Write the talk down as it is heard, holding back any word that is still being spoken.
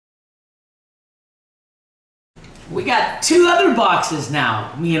We got 2 other boxes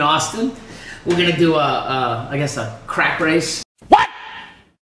now, me and Austin. We're gonna do I guess a crack race. What?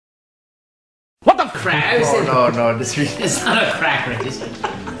 What the crack? No, it's not a crack race.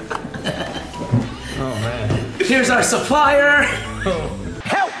 Oh man. Here's our supplier.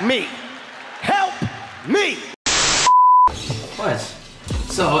 Help me! Help me! What?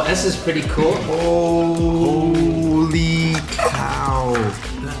 So this is pretty cool. Holy cow.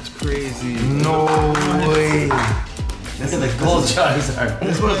 That's crazy. No way. Look at the gold Charizard.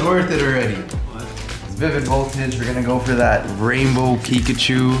 This was worth it already. What? It's Vivid Voltage. We're gonna go for that Rainbow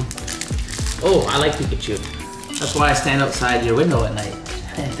Pikachu. Oh, I like Pikachu. That's why I stand outside your window at night.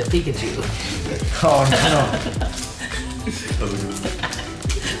 The Pikachu. Oh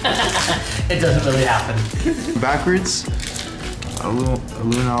It doesn't really happen. no. Backwards. A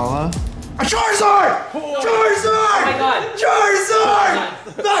Lunala. A Charizard! Oh. Charizard! Oh my god. Charizard!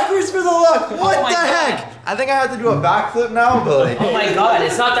 Backwards for the luck! What Oh my the heck? God. I think I have to do a backflip now, but like... Oh my god,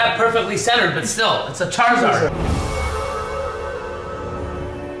 it's not that perfectly centered, but still, it's a Charizard.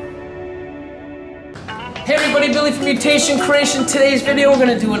 Hey everybody, Billy from Mutation Creation. Today's video, we're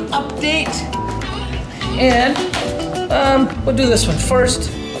gonna do an update. And, we'll do this one first.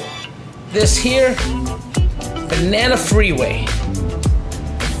 This here, Banana Freeway.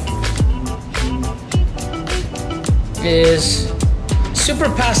 Is Super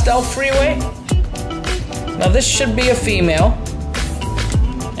Pastel Freeway. Now this should be a female,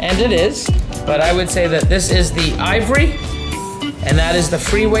 and it is, but I would say that this is the Ivory, and that is the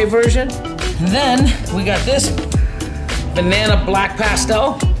Freeway version. And then we got this Banana Black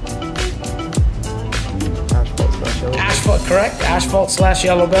Pastel. Asphalt, correct,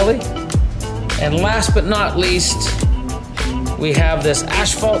 Asphalt/Yellow Belly. And last but not least, we have this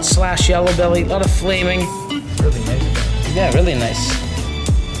Asphalt/Yellow Belly, a lot of flaming. Really nice. Yeah, really nice.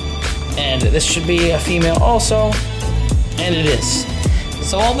 And this should be a female also, and it is.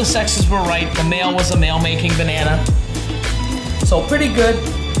 So all the sexes were right. The male was a male-making banana. So pretty good.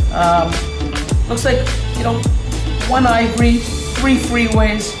 Looks like, you know, 1 Ivory, 3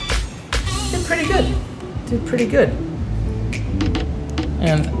 Freeways. Did pretty good. Did pretty good.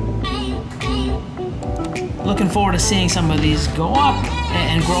 And looking forward to seeing some of these go up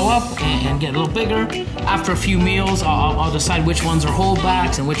and grow up and get a little bigger. After a few meals, I'll decide which ones are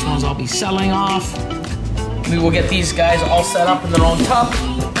holdbacks and which ones I'll be selling off. We will get these guys all set up in their own tub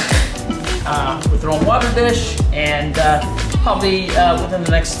with their own water dish, and probably within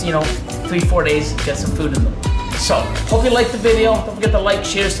the next 3-4 days get some food in them. So hope you liked the video. Don't forget to like,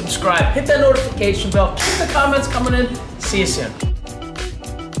 share, subscribe, hit that notification bell, keep the comments coming in. See you soon.